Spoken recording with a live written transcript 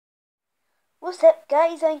What's up,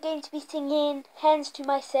 guys? I'm going to be singing Hands to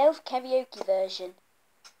Myself karaoke version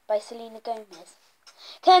by Selena Gomez.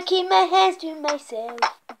 Can't keep my hands to myself,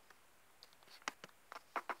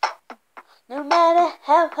 no matter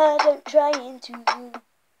how hard I'm trying to.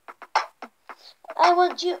 I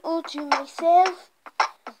want you all to myself.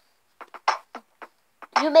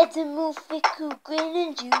 You're meant to move fickle, grin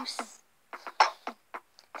and juice.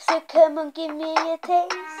 So come on, give me a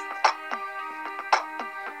taste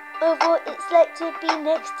of what it's like to be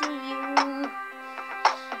next to you.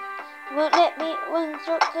 Won't let me one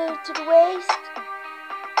drop go to the waist.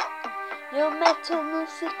 Your metal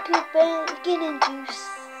moves fickle, grin and juice.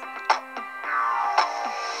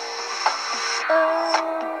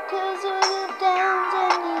 Oh, 'cause all the downs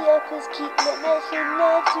and the uppers keep making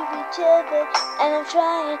love to each other. And I'm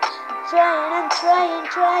trying.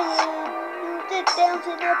 The downs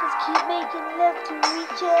and uppers keep making love to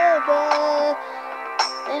each other.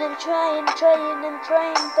 And I'm trying,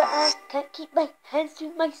 but I can't keep my hands to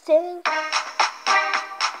myself.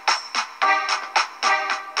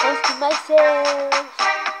 Hands to myself.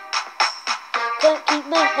 Can't keep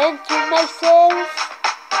my hands to myself.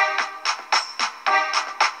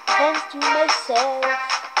 Hands to myself.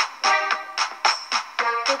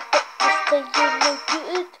 The doctors say you're no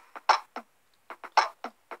good,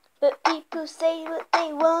 but people say what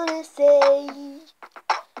they wanna say.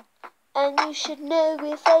 And you should know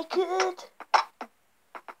if I could,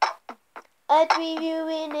 I'd be you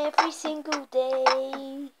in every single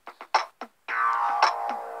day.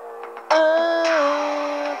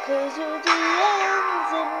 Oh, 'cause all the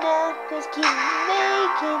ends and uppers keep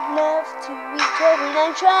making love to each other. And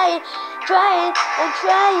I'm trying.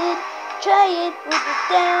 All the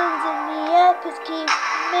downs and the uppers keep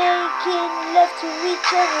making love to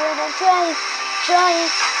each other. And I'm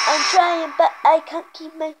trying, but I can't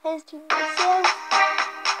keep my hands to myself.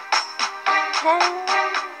 Hands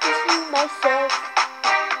to myself.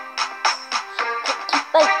 Can't keep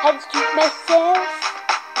my hands to myself.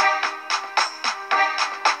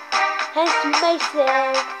 Hands to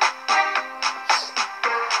myself.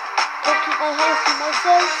 Can't keep my hands to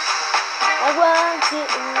myself. I want it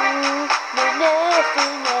all, no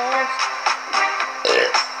nothing else.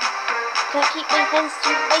 Can't keep my hands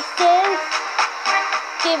to myself.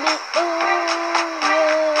 Give me all,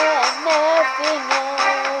 yeah, and nothing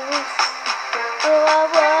else. Oh, I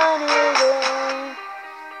want it all.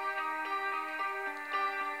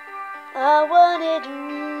 I want it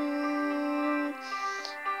all.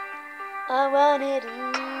 I want it all.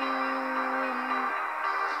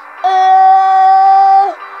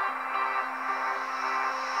 Oh,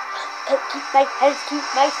 can't keep my hands to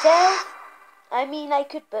myself. I mean, I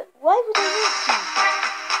could, but why would I want to?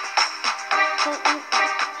 Can't keep my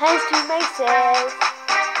hands to myself.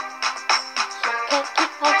 Can't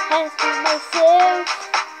keep my hands to myself.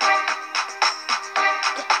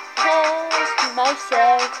 Hands to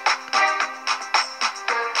myself.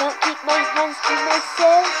 Can't keep my hands to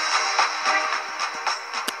myself.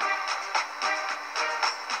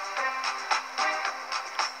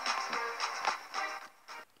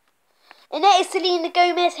 And that is Selena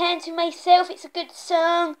Gomez, Hand to Myself. It's a good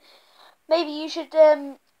song. Maybe you should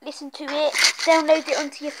listen to it, download it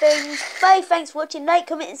onto your phones. Bye, thanks for watching. Like,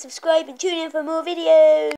 comment and subscribe and tune in for more videos.